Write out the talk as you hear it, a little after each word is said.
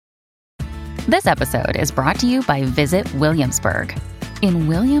This episode is brought to you by Visit Williamsburg. In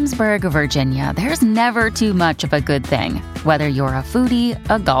Williamsburg, Virginia, there's never too much of a good thing. Whether you're a foodie,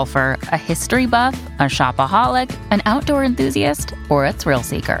 a golfer, a history buff, a shopaholic, an outdoor enthusiast, or a thrill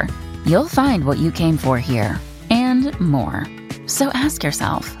seeker, you'll find what you came for here and more. So ask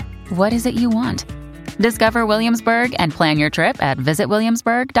yourself, what is it you want? Discover Williamsburg and plan your trip at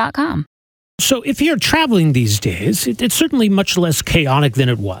visitwilliamsburg.com. So if you're traveling these days, it's certainly much less chaotic than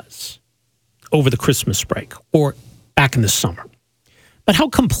it was over the Christmas break or back in the summer. But how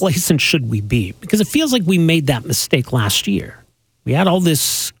complacent should we be? Because it feels like we made that mistake last year. We had all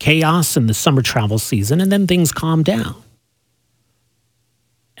this chaos in the summer travel season, and then things calmed down.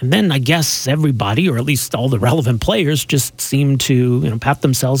 And then I guess everybody, or at least all the relevant players, just seemed to pat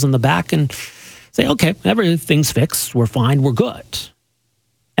themselves on the back and say, okay, everything's fixed, we're fine, we're good.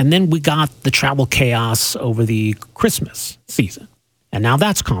 And then we got the travel chaos over the Christmas season. And now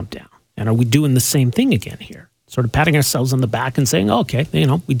that's calmed down. And are we doing the same thing again here? Sort of patting ourselves on the back and saying, okay,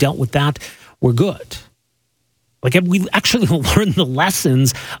 we dealt with that, we're good. Like, have we actually learned the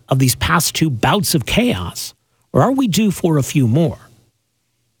lessons of these past two bouts of chaos? Or are we due for a few more?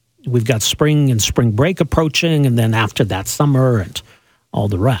 We've got spring and spring break approaching, and then after that, summer and all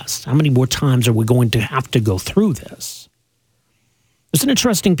the rest. How many more times are we going to have to go through this? There's an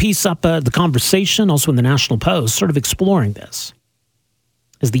interesting piece up The Conversation, also in the National Post, sort of exploring this.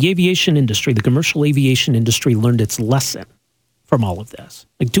 As the aviation industry, the commercial aviation industry, learned its lesson from all of this.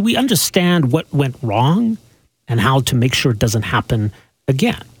 Like, do we understand what went wrong and how to make sure it doesn't happen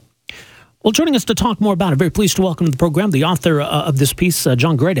again? Well, joining us to talk more about it, very pleased to welcome to the program the author of this piece.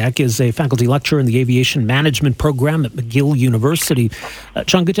 John Gradek is a faculty lecturer in the aviation management program at McGill University.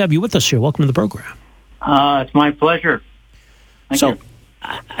 John, good to have you with us here. Welcome to the program. It's my pleasure. Thank you.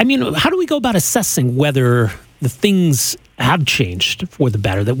 I mean, how do we go about assessing whether the things have changed for the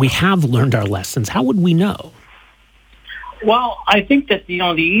better, that we have learned our lessons? How would we know? Well, I think that, the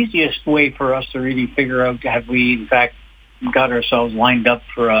easiest way for us to really figure out, have we, in fact, got ourselves lined up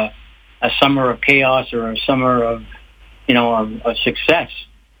for a summer of chaos or a summer of success,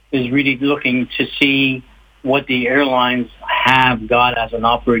 is really looking to see what the airlines have got as an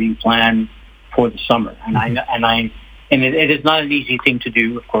operating plan for the summer. And it is not an easy thing to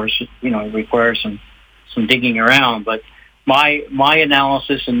do, of course. It requires some digging around, but my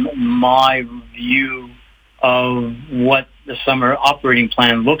analysis and my view of what the summer operating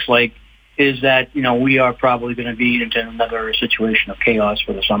plan looks like is that we are probably going to be into another situation of chaos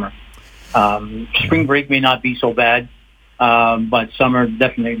for the summer. Spring break may not be so bad, but summer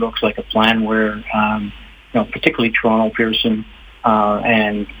definitely looks like a plan where particularly Toronto, Pearson,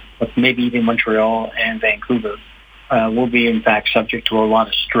 and maybe even Montreal and Vancouver will be in fact subject to a lot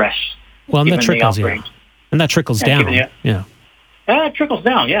of stress. Well, and that trickles down. And that trickles down. It trickles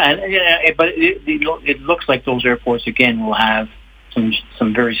down, but it looks like those airports, again, will have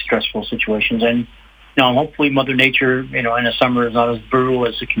some very stressful situations. And, hopefully Mother Nature, in the summer is not as brutal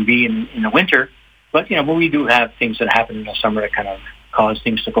as it can be in the winter. But, we do have things that happen in the summer that kind of cause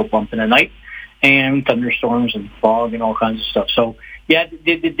things to go bump in the night, and thunderstorms and fog and all kinds of stuff. So,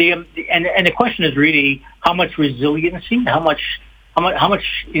 the question is really how much resiliency, how much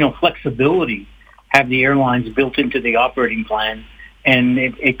flexibility have the airlines built into the operating plan. And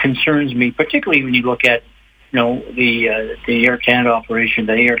it concerns me, particularly when you look at, the Air Canada operation,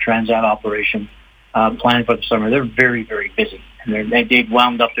 the Air Transat operation plan for the summer. They're very, very busy, and they've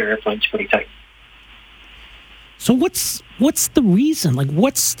wound up their airplanes pretty tight. So what's the reason? Like,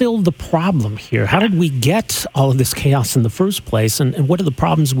 what's still the problem here? How did we get all of this chaos in the first place, and what are the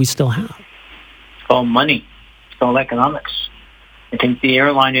problems we still have? It's called money. It's called economics. I think the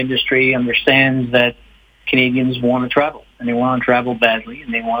airline industry understands that Canadians want to travel, and they want to travel badly,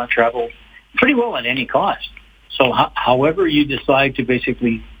 and they want to travel pretty well at any cost. So however you decide to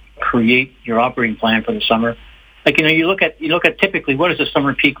basically create your operating plan for the summer, like, you look at typically, what does a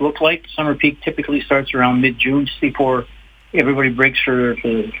summer peak look like? Summer peak typically starts around mid-June, just before everybody breaks for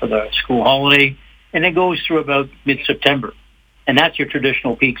the school holiday, and it goes through about mid-September. And that's your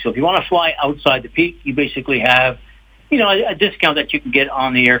traditional peak. So if you want to fly outside the peak, you basically have a discount that you can get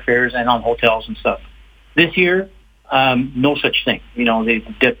on the airfares and on hotels and stuff. This year, no such thing.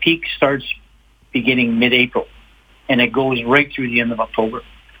 The peak starts beginning mid-April, and it goes right through the end of October.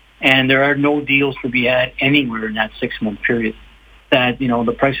 And there are no deals to be had anywhere in that 6-month period. That,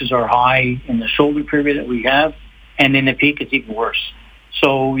 the prices are high in the shoulder period that we have, and in the peak it's even worse.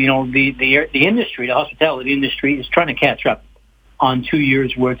 So, the industry, the hospitality industry, is trying to catch up on 2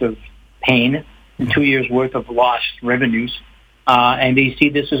 years' worth of pain and 2 years' worth of lost revenues. And they see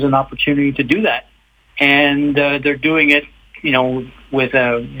this as an opportunity to do that. And they're doing it, with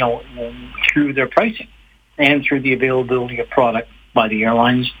through their pricing and through the availability of product by the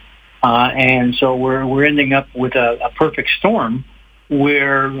airlines. And so we're ending up with a perfect storm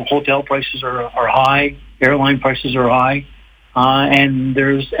where hotel prices are high, airline prices are high, and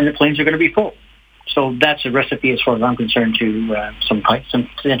the planes are going to be full. So that's a recipe, as far as I'm concerned, to some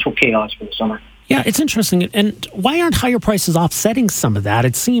potential chaos for the summer. Yeah, it's interesting. And why aren't higher prices offsetting some of that?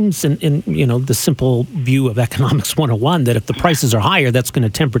 It seems in the simple view of Economics 101 that if the prices are higher, that's going to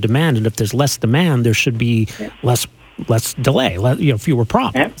temper demand. And if there's less demand, there should be less delay, fewer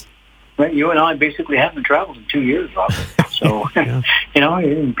problems. Yeah. Right. You and I basically haven't traveled in 2 years, Robert. So,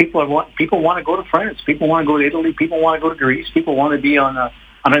 people want to go to France. People want to go to Italy. People want to go to Greece. People want to be on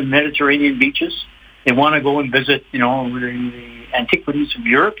the Mediterranean beaches. They want to go and visit, the antiquities of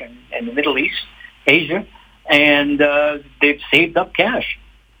Europe and the Middle East, Asia, and they've saved up cash.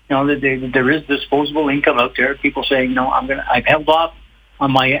 There is disposable income out there. People saying, I've held off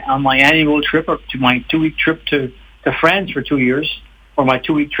on my annual trip or to my 2-week trip to France for 2 years, or my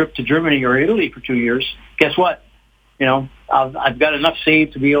 2-week trip to Germany or Italy for 2 years. Guess what? I've got enough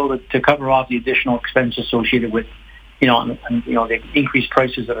saved to be able to cover off the additional expense associated with, the increased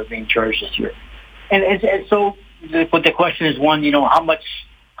prices that are being charged this year. And so, but the question is, one, how much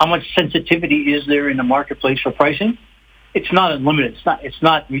sensitivity is there in the marketplace for pricing? It's not unlimited. It's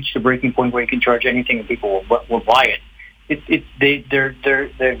not reached a breaking point where you can charge anything and people will buy it.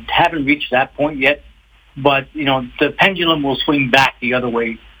 They haven't reached that point yet. But the pendulum will swing back the other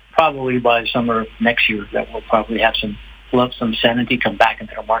way probably by summer of next year. That will probably have some sanity come back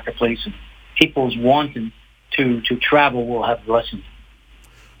into the marketplace, and people's wanting to travel will have lessened.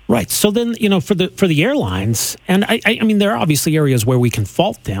 Right. So then, for the airlines, and I mean, there are obviously areas where we can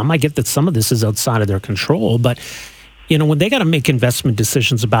fault them. I get that some of this is outside of their control, but when they got to make investment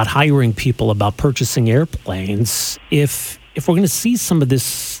decisions about hiring people, about purchasing airplanes, if we're going to see some of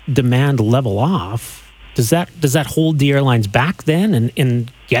this demand level off, does that hold the airlines back then in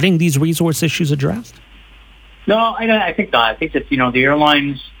getting these resource issues addressed? No, I think not. I think that the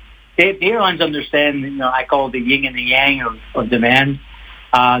airlines understand. I call it the yin and the yang of demand.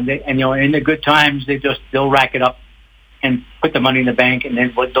 In the good times, they'll rack it up and put the money in the bank, and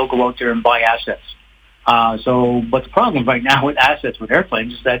then they'll go out there and buy assets. But the problem right now with assets with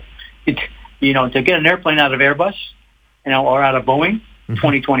airplanes is that to get an airplane out of Airbus, or out of Boeing,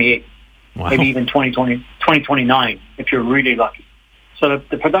 2028, maybe even 2029 if you're really lucky. So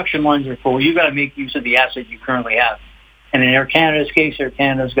the production lines are full. You got to make use of the asset you currently have. And in Air Canada's case, Air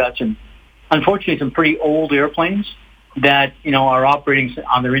Canada's got unfortunately, some pretty old airplanes that are operating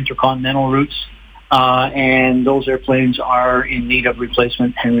on their intercontinental routes, and those airplanes are in need of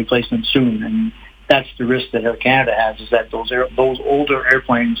replacement soon. And that's the risk that Air Canada has, is that those older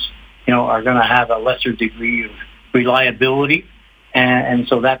airplanes, are going to have a lesser degree of reliability, and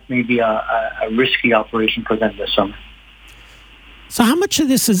so that may be a risky operation for them this summer. So how much of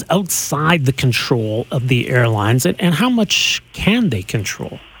this is outside the control of the airlines, and how much can they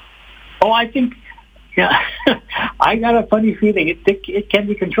control? Oh, I think. Yeah, I got a funny feeling it can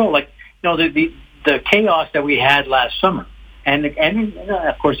be controlled. Like, the chaos that we had last summer, and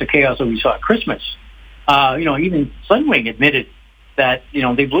of course the chaos that we saw at Christmas. Even Sunwing admitted that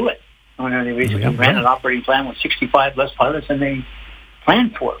they blew it. They basically ran an operating plan with 65 less pilots than they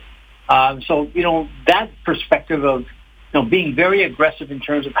planned for. So that perspective of being very aggressive in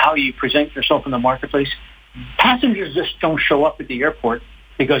terms of how you present yourself in the marketplace. Passengers just don't show up at the airport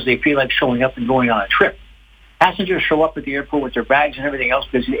because they feel like showing up and going on a trip. Passengers show up at the airport with their bags and everything else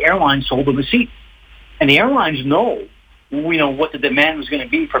because the airline sold them a seat. And the airlines know, what the demand was going to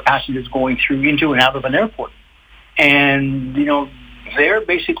be for passengers going through, into, and out of an airport. And, they're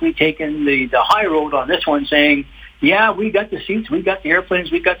basically taking the high road on this one, saying, yeah, we got the seats, we got the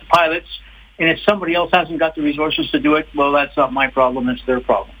airplanes, we got the pilots, and if somebody else hasn't got the resources to do it, well, that's not my problem, it's their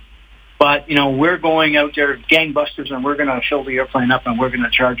problem. But, we're going out there gangbusters, and we're going to fill the airplane up, and we're going to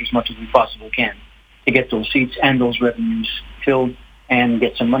charge as much as we possibly can to get those seats and those revenues filled and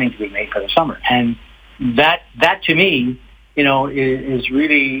get some money to be made for the summer. And that to me, is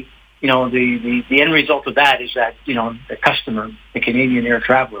really, the end result of that is that, the customer, the Canadian air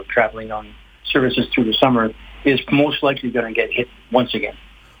traveler traveling on services through the summer, is most likely going to get hit once again.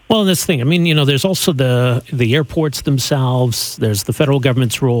 Well, this thing, I mean, there's also the airports themselves. There's the federal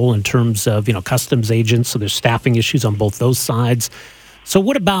government's role in terms of, customs agents. So there's staffing issues on both those sides. So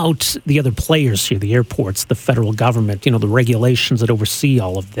what about the other players here, the airports, the federal government, the regulations that oversee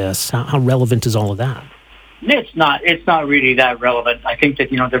all of this? How relevant is all of that? It's not really that relevant. I think that,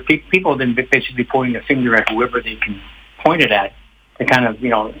 people have been basically pointing a finger at whoever they can point it at to kind of,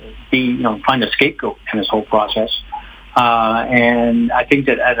 find a scapegoat in this whole process. And I think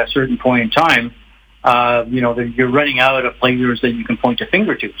that at a certain point in time, you're running out of players that you can point a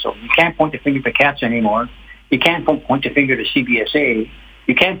finger to. So you can't point a finger to CATS anymore. You can't point a finger to CBSA.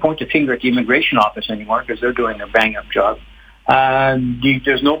 You can't point a finger at the immigration office anymore because they're doing their bang-up job.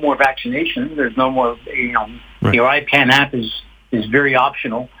 There's no more vaccination. There's no more, Right. Your IPAN app is very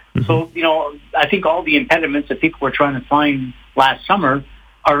optional. Mm-hmm. So, I think all the impediments that people were trying to find last summer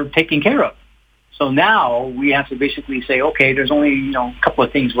are taken care of. So now we have to basically say, okay, there's only, a couple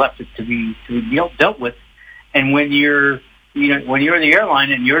of things left to be dealt with. And when you're the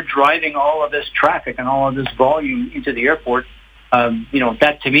airline and you're driving all of this traffic and all of this volume into the airport,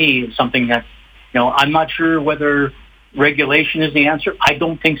 that to me is something that, I'm not sure whether regulation is the answer. I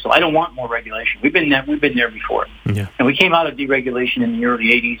don't think so. I don't want more regulation. We've been there before. Yeah. And we came out of deregulation in the early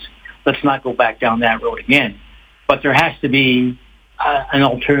 80s. Let's not go back down that road again. But there has to be an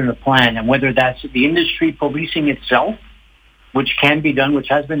alternative plan, and whether that's the industry policing itself, which can be done, which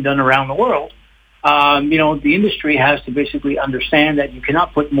has been done around the world, the industry has to basically understand that you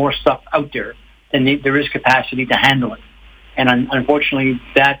cannot put more stuff out there than there is capacity to handle it. And unfortunately,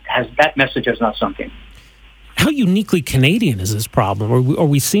 that message has not sunk in. How uniquely Canadian is this problem? Are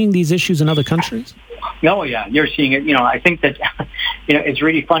we seeing these issues in other countries? Oh, yeah, you're seeing it. I think that, it's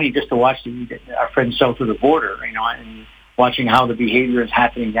really funny just to watch our friends south of the border, and watching how the behavior is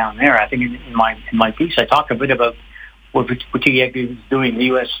happening down there. I think in my piece, I talk a bit about what Buttigieg is doing, the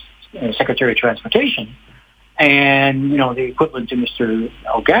U.S. Secretary of Transportation, and, the equivalent to Mr.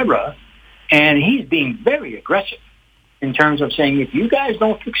 Alghabra, and he's being very aggressive in terms of saying, if you guys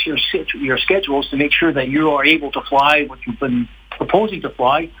don't fix your schedules to make sure that you are able to fly what you've been proposing to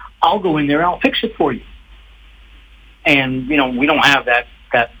fly, I'll go in there and I'll fix it for you. And, we don't have that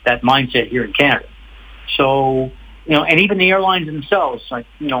mindset here in Canada. So, and even the airlines themselves, like,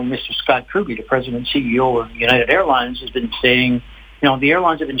 Mr. Scott Kirby, the president and CEO of United Airlines, has been saying, the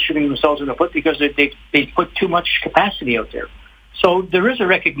airlines have been shooting themselves in the foot because they put too much capacity out there. So there is a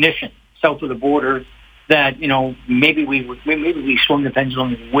recognition south of the border that, maybe we swung the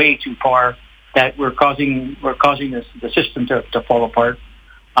pendulum way too far, that we're causing the system to fall apart.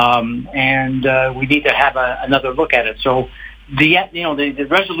 And we need to have another look at it. So the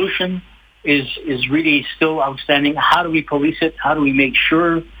resolution is really still outstanding. How do we police it? How do we make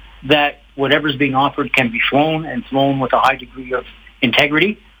sure that whatever's being offered can be flown with a high degree of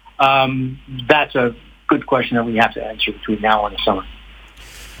integrity? That's a good question that we have to answer between now and the summer.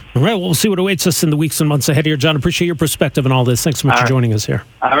 All right, well, we'll see what awaits us in the weeks and months ahead here. John, appreciate your perspective on all this. Thanks so much for joining us here.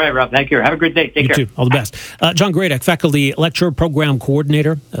 All right, Rob. Thank you. Have a great day. Take care. You too. All the best. John Gradek, faculty lecturer, program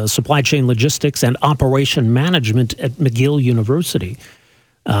coordinator, supply chain logistics and operation management at McGill University.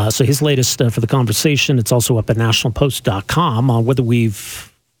 So his latest for the conversation, it's also up at nationalpost.com on whether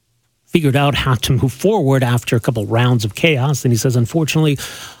we've figured out how to move forward after a couple rounds of chaos. And he says, unfortunately,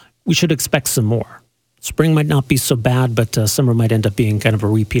 we should expect some more. Spring might not be so bad, but summer might end up being kind of a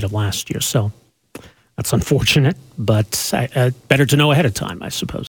repeat of last year. So that's unfortunate, but better to know ahead of time, I suppose.